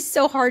out. It is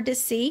so hard to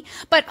see,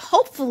 but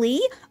hopefully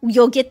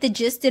you'll get the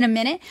gist in a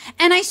minute.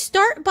 And I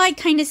start by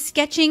kind of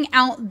sketching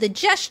out the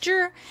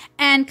gesture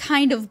and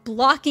kind of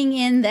blocking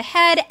in the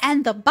head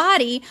and the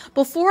body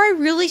before I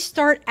really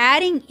start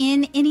adding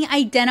in any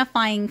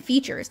identifying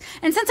features.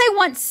 And since I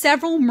want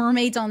several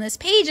mermaids on this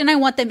page and I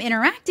want them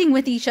interacting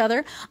with each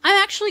other,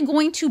 I'm actually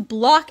going to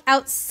block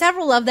out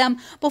several of them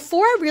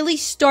before I really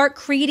start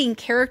creating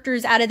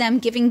characters out of them,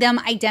 giving them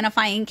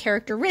identifying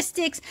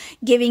characteristics,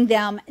 giving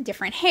them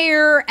different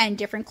hair and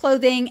different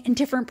clothing and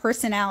different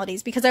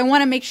personalities, because I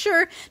want to make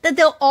sure that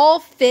they'll all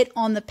fit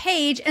on the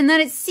page and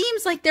that it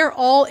seems like they're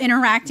all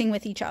interacting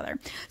with each other.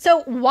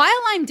 So while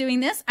I'm doing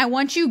this, I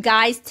want you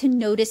guys to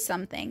notice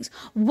some things.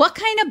 What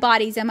kind of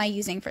bodies am I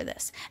using for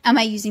this? Am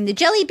I using the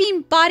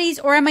Jellybean bodies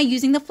or am I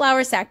using the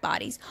flour sack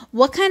bodies?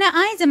 What kind of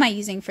eyes am I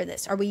using for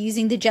this? Are we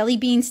using the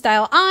Jellybean style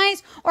style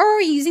eyes, or are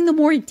we using the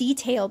more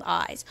detailed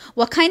eyes?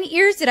 What kind of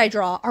ears did I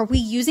draw? Are we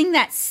using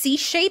that C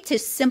shape to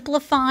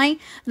simplify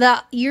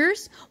the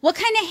ears? What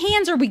kind of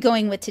hands are we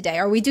going with today?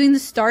 Are we doing the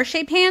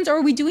star-shaped hands, or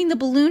are we doing the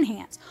balloon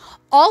hands?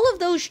 All of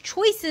those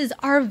choices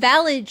are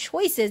valid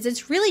choices.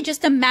 It's really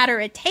just a matter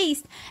of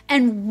taste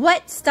and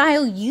what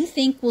style you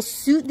think will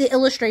suit the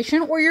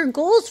illustration or your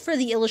goals for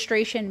the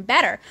illustration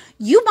better.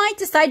 You might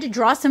decide to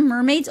draw some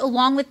mermaids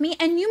along with me,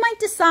 and you might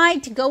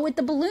decide to go with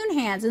the balloon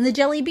hands and the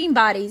jelly bean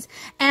bodies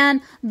and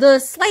the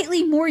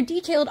slightly more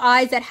detailed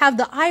eyes that have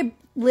the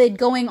eyelid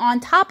going on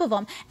top of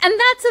them. And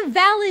that's a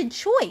valid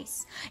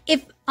choice.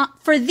 If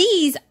for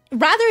these,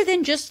 rather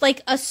than just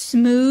like a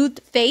smooth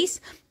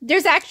face,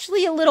 there's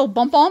actually a little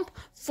bump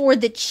for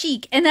the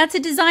cheek, and that's a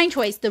design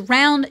choice. The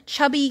round,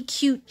 chubby,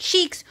 cute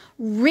cheeks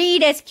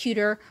read as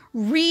cuter,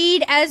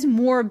 read as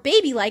more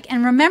baby-like.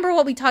 And remember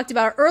what we talked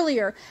about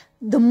earlier.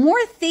 The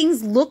more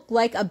things look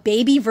like a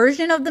baby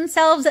version of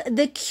themselves,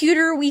 the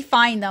cuter we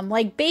find them,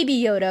 like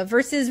Baby Yoda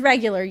versus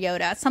regular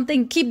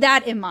Yoda. Keep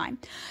that in mind.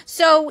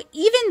 So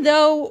even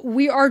though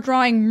we are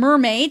drawing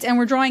mermaids and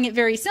we're drawing it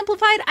very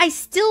simplified, I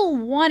still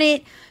want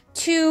it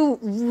to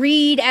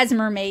read as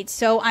mermaids.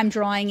 So I'm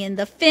drawing in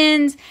the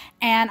fins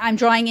and I'm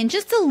drawing in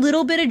just a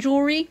little bit of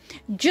jewelry.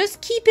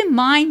 Just keep in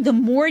mind, the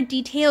more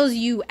details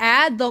you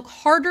add, the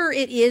harder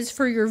it is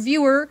for your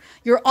viewer,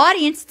 your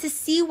audience, to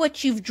see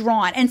what you've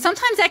drawn. And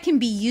sometimes that can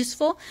be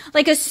useful.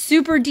 Like a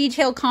super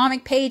detailed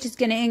comic page is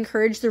going to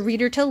encourage the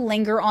reader to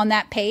linger on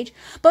that page.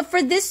 But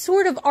for this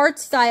sort of art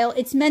style,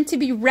 it's meant to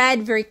be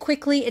read very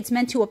quickly. It's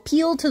meant to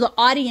appeal to the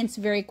audience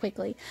very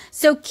quickly.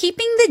 So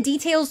keeping the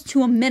details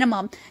to a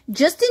minimum,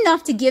 just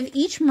enough to give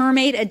each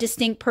mermaid a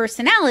distinct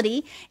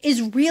personality,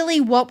 is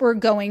really what we're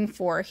going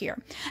for here.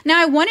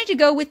 Now, I wanted to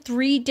go with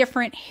 3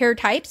 different hair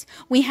types.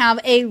 We have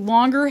a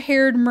longer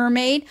haired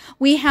mermaid,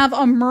 we have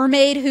a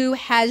mermaid who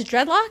has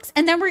dreadlocks,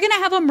 and then we're going to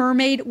have a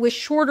mermaid with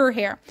shorter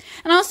hair.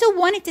 And I also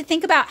wanted to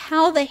think about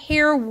how the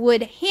hair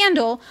would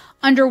handle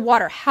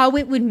underwater, how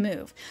it would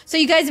move. So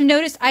you guys have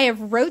noticed I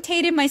have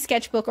rotated my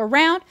sketchbook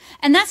around,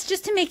 and that's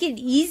just to make it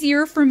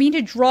easier for me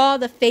to draw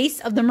the face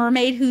of the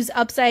mermaid who's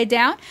upside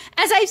down.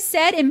 As I've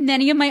said in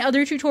many of my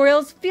other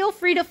tutorials, feel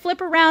free to flip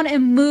around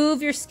and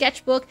move your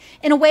sketchbook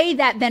in a way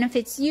that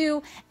benefits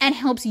you and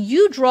helps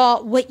you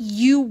draw what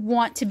you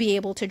want to be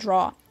able to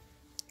draw.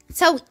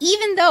 So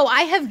even though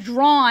I have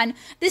drawn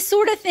this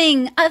sort of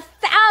thing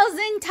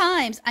 1,000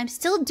 times, I'm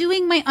still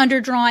doing my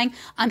underdrawing,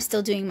 I'm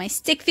still doing my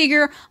stick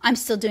figure, I'm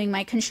still doing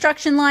my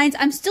construction lines,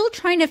 I'm still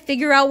trying to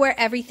figure out where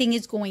everything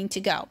is going to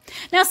go.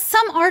 Now,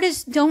 some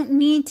artists don't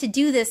need to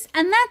do this,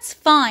 and that's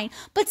fine,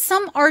 but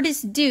some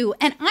artists do,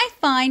 and I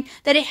find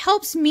that it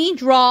helps me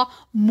draw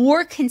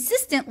more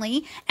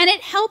consistently, and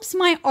it helps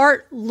my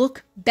art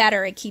look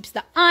better. It keeps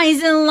the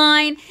eyes in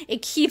line,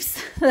 it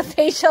keeps the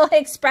facial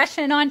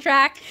expression on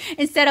track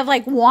instead of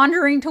like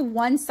wandering to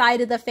one side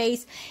of the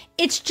face.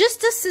 It's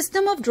just a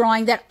system of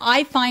drawing that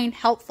I find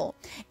helpful.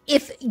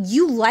 If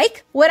you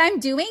like what I'm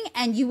doing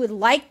and you would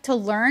like to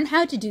learn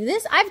how to do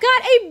this, I've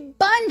got a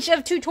bunch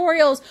of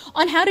tutorials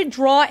on how to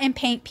draw and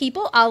paint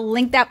people. I'll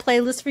link that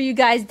playlist for you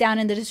guys down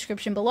in the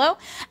description below.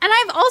 And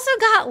I've also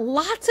got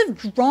lots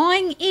of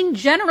drawing in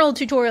general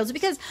tutorials,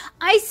 because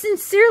I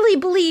sincerely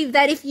believe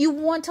that if you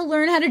want to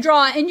learn how to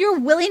draw and you're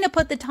willing to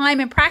put the time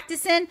and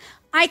practice in,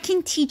 I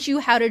can teach you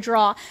how to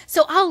draw.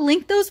 So I'll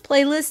link those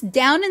playlists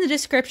down in the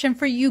description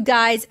for you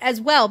guys as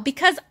well,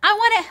 because I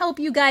want to help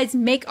you guys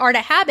make art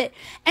a habit.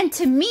 And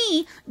to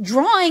me,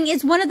 drawing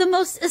is one of the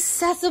most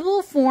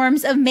accessible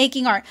forms of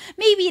making art.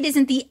 Maybe it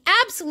isn't the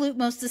absolute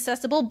most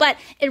accessible, but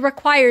it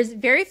requires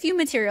very few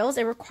materials.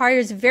 It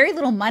requires very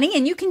little money,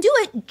 and you can do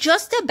it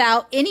just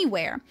about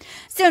anywhere.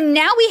 So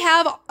now we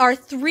have our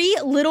 3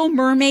 little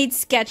mermaids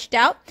sketched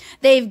out.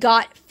 They've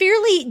got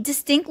fairly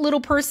distinct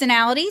little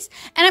personalities,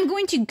 and I'm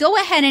going to go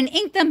ahead and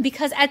ink them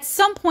because at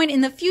some point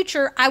in the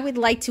future, I would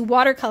like to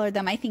watercolor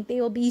them. I think they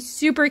will be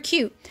super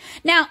cute.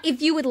 Now,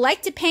 if you would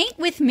like to paint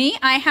with me,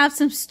 I have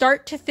some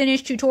start to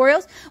finish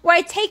tutorials where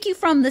I take you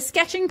from the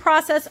sketching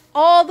process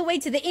all the way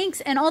to the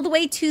inks and all the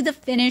way to the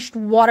finished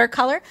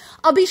watercolor.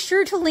 I'll be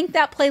sure to link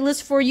that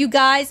playlist for you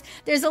guys.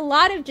 There's a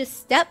lot of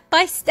just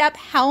step-by-step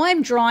how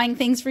I'm drawing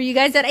things for you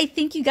guys that I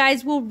think you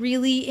guys will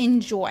really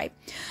enjoy.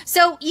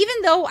 So even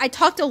though I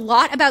talked a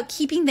lot about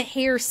keeping the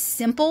hair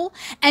simple,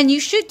 and you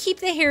should keep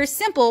the hair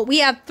simple, we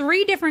have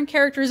 3 different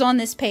characters on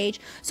this page.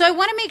 So I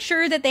want to make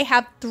sure that they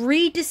have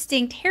 3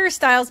 distinct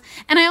hairstyles,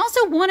 and I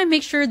also want to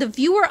make sure the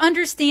viewer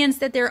understands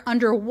that they're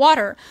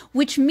underwater,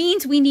 which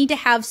means we need to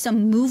have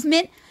some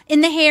movement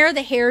in the hair.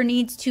 The hair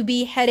needs to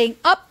be heading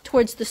up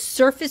towards the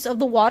surface of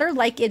the water,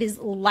 like it is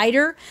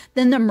lighter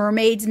than the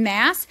mermaid's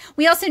mass.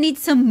 We also need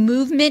some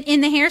movement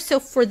in the hair. So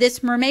for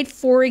this mermaid,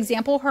 for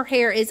example, her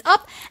hair is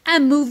up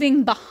and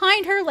moving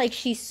behind her like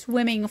she's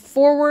swimming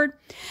forward.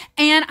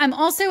 And I'm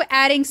also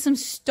adding some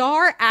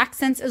star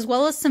accents as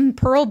well as some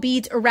pearl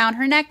beads around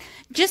her neck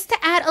just to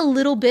add a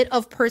little bit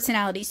of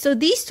personality. So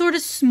these sort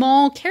of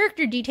small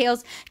character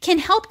details can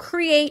help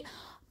create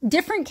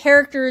different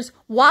characters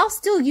while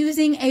still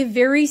using a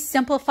very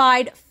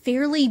simplified,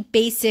 fairly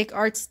basic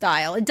art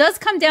style. It does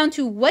come down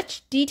to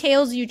which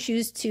details you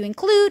choose to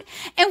include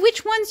and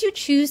which ones you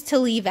choose to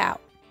leave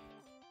out.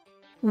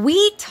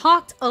 We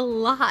talked a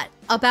lot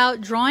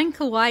about drawing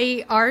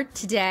kawaii art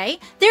today.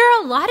 There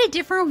are a lot of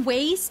different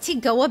ways to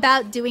go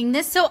about doing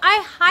this, so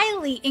I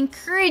highly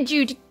encourage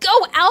you to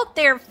go out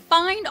there,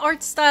 find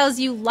art styles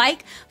you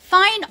like,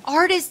 find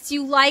artists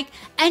you like,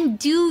 and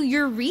do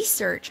your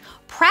research.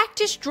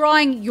 Practice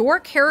drawing your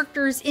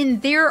characters in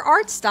their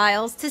art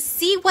styles to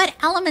see what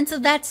elements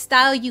of that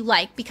style you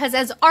like, because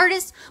as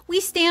artists, we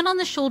stand on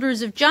the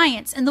shoulders of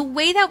giants, and the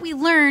way that we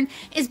learn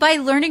is by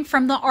learning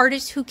from the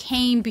artists who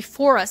came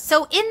before us.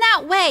 So in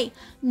that way,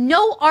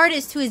 no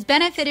artist who has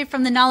benefited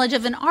from the knowledge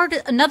of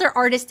another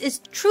artist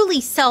is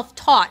truly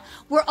self-taught.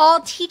 We're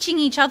all teaching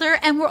each other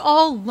and we're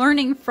all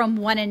learning from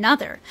one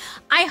another.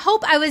 I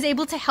hope I was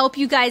able to help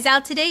you guys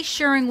out today,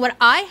 sharing what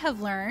I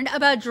have learned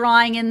about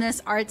drawing in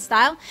this art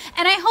style,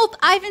 and I hope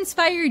I've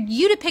inspired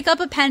you to pick up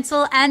a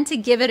pencil and to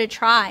give it a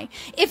try.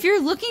 If you're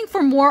looking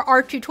for more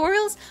art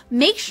tutorials,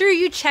 make sure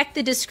you check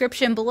the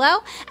description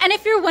below, and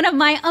if you're one of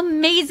my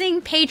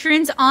amazing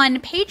patrons on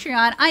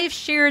Patreon, I have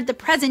shared the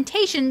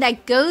presentation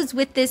that goes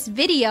with this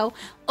video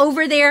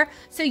over there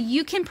so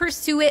you can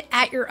pursue it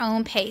at your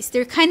own pace.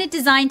 They're kind of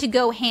designed to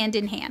go hand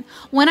in hand.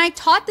 When I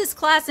taught this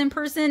class in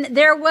person,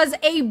 there was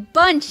a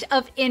bunch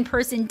of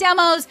in-person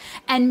demos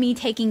and me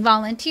taking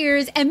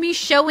volunteers and me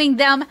showing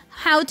them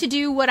how to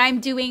do what I'm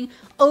doing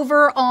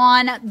over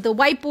on the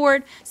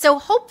whiteboard. So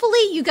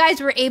hopefully you guys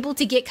were able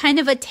to get kind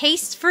of a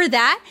taste for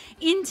that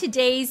in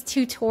today's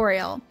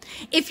tutorial.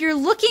 If you're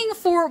looking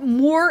for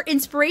more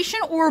inspiration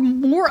or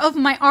more of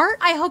my art,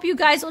 I hope you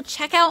guys will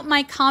check out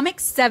my comic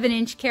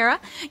 7-Inch Kara.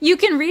 You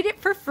can read it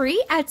for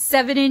free at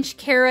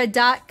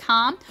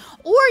 7inchkara.com,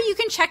 or you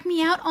can check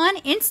me out on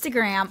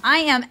Instagram. I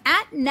am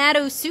at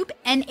Nattosoup,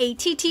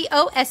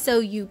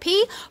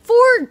 Nattosoup,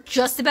 for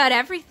just about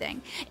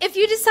everything. If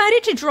you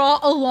decided to draw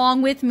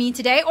along with me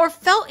today or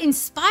felt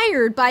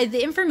inspired by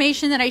the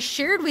information that I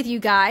shared with you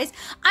guys,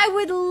 I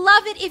would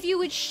love it if you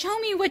would show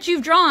me what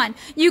you've drawn.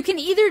 You can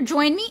either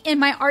join me in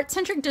my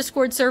art-centric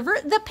Discord server,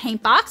 the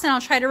Paint Box, and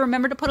I'll try to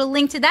remember to put a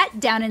link to that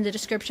down in the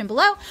description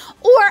below,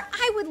 or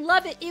I would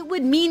love it. It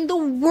would mean the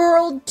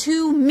world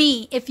to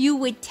me if you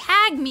would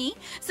tag me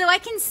so I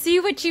can see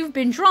what you've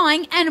been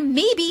drawing, and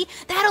maybe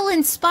that'll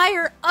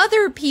inspire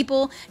other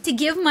people to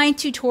give my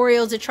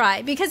tutorials a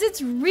try, because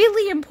it's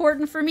really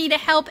important for me to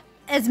help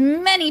as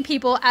many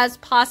people as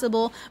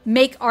possible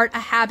make art a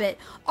habit.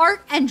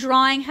 Art and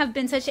drawing have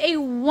been such a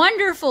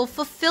wonderful,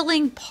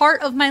 fulfilling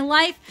part of my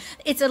life.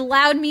 It's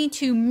allowed me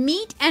to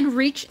meet and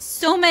reach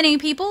so many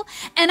people,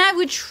 and I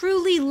would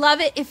truly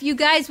love it if you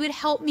guys would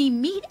help me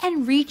meet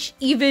and reach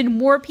even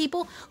more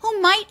people who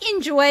might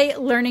enjoy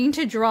learning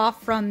to draw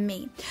from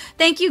me.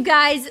 Thank you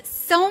guys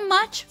so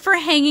much for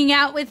hanging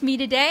out with me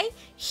today.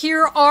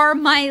 Here are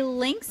my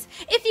links.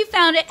 If you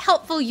found it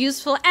helpful,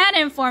 useful, and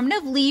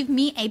informative, leave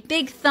me a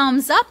big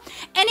thumbs up.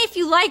 And if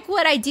you like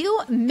what I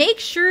do,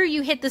 make sure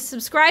you hit the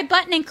subscribe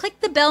button and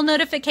click the bell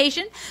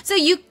notification so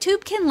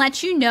YouTube can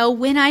let you know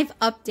when I've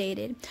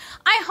updated.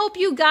 I hope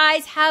you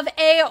guys have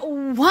a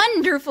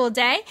wonderful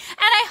day, and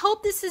I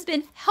hope this has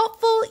been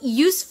helpful,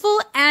 useful,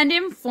 and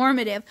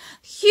informative.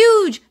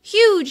 Huge,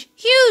 huge,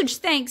 huge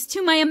thanks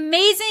to my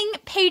amazing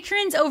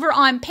patrons over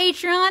on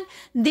Patreon.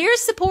 Their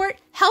support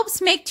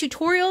helps make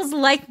tutorials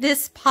like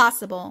this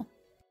possible.